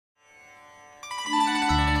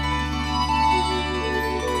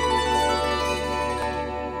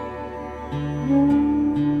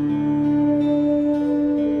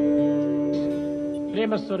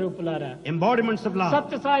ప్రేమ స్వరూపులారా, embodiments of love.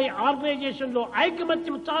 Satya Sai organisation లో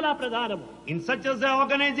ఐకమత్యం చాలా ప్రధానం. In such as the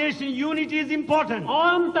organization, unity is important.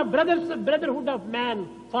 On the brotherhood of man,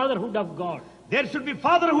 fatherhood of God. There should be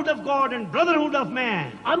fatherhood of God and brotherhood of man.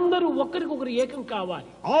 అందరూ ఒకరికొకరు ఏకం కావాలి.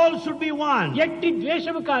 All should be one. ఎట్టి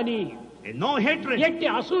ద్వేషము కానీ, No hatred, ఎట్టి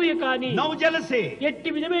అసూయ కానీ, no jealousy. ఎట్టి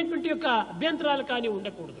విధమైనటువంటి యొక్క అభ్యంతరాలు కానీ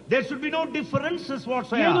ఉండకూడదు. There should be no differences ఏదో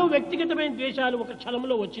whatsoever. వ్యక్తిగతమైన ద్వేషాలు ఒక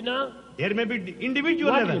క్షణంలో వచ్చినా There may be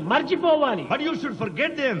individual వాటిని level, మర్చిపోవాలి. but you should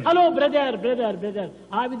forget them. Hello brother,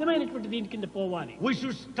 ఆ విధమైనటువంటి దీని కింద పోవాలి. We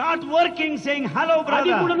should start working saying hello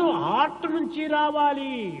అది brother. కూడా హార్ట్ నుంచి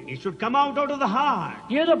రావాలి. It should come out of the heart.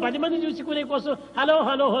 ఏదో 10 మంది చూసుకునే కోసం హలో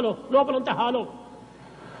హలో హలో, లోపలంతా hello.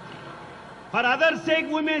 For others' sake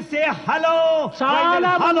we may say hello. చాలా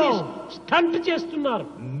మంది Hello. స్టంట్ చేస్తున్నారు.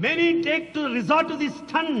 Many take to resort to this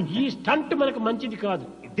stunt. ఈ స్టంట్ మనకు మంచిది కాదు.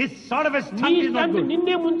 This sort of a నీ stunt is not stunt good.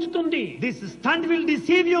 నిన్నే ముంచుతుంది. This stunt will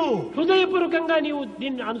deceive you. హృదయపూర్వకంగా నీవు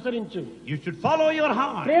దీన్ని అనుసరించు. You should follow your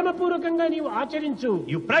heart. ప్రేమపూర్వకంగా నీవు ఆచరించు.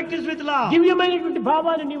 You practice with love. దివ్యమైనటువంటి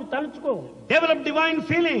భావాన్ని నీవు తలుచుకో. Develop divine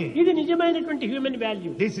feeling. ఇది నిజమైనటువంటి human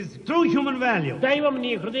value. This is true human value. దైవం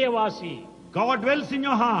నీ హృదయవాసి. God dwells in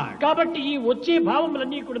your heart. కాబట్టి ఈ వచ్చే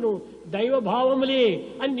భావములన్నీ కూడాను దైవ భావములే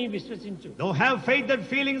అని నీ విశ్వసించు. Though have faith that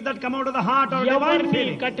feelings that come out of the heart are divine ఎవరిని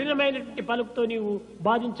feelings. కఠినమైనటువంటి పలుకుతో నీవు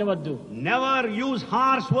బాధించవద్దు. Never use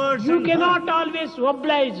harsh words. You and cannot hurt. always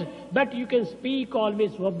oblige, but you can speak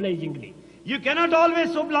always obligingly. You cannot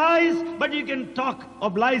always oblige, but you can talk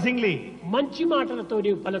obligingly. మంచి మాటలతో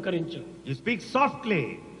నీవు పలకరించు. You speak softly.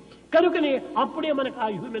 కనుకనే అప్పుడే మనకు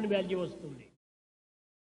ఆ హ్యూమన్ వాల్యూ వస్తుంది.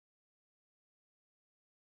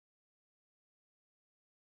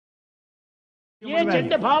 ఏ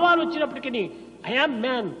చెడ్డ భావాలు వచ్చినప్పటికీ ఐఆమ్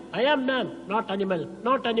మ్యాన్ నాట్ అనిమల్,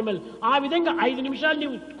 ఆ విధంగా 5 నిమిషాలు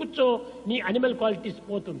నీవు కూర్చో, నీ అనిమల్ క్వాలిటీస్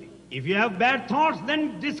పోతుంది. If you have bad thoughts, then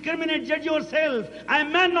discriminate, judge yourself. I am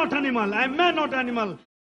man, not animal. I am man, not animal.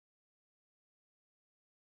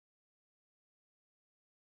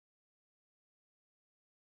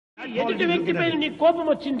 ఎదుటి వ్యక్తి పైన నీ కోపం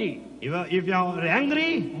వచ్చింది, If you are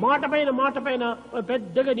angry, మాట పైన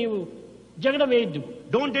పెద్దగా నీవు జగడ వేయద్దు.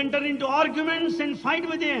 don't enter into arguments and fight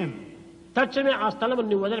with him. తక్షణమే ఆ స్థలం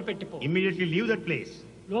నువ్వు వదిలిపెట్టిపో. Immediately leave that place.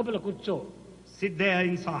 లోపల కూర్చో. Sit there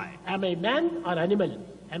inside. Am I man or animal?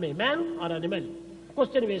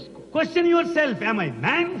 Question వేసుకో. Question yourself, am I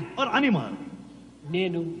man or animal?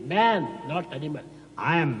 నేను man not animal.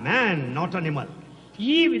 I am man, not animal.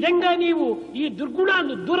 ఈ విధంగా నీవు ఈ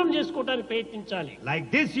దుర్గుణాలను దూరం చేసుకోవడానికి ప్రయత్నించాలి. Like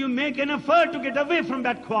this you make an effort to get away from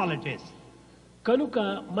bad qualities. కనుక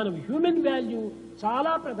మనం హ్యూమన్ వాల్యూ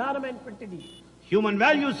చాలా ప్రధానమైనటువంటిది. Human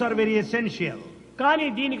values are very essential. కానీ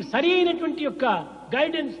దీనికి సరైనటువంటి యొక్క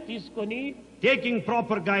గైడెన్స్ తీసుకొని, Taking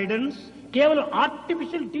proper guidance, కేవలం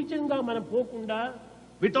ఆర్టిఫిషియల్ టీచింగ్ గా మనం పోకుండా,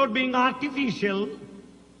 without being artificial,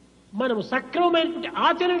 మనం సక్రమమైనటువంటి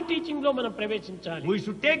ఆచరణ టీచింగ్ లో మనం ప్రవేశించాలి. we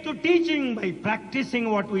should take to teaching by practicing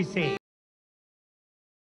what we say.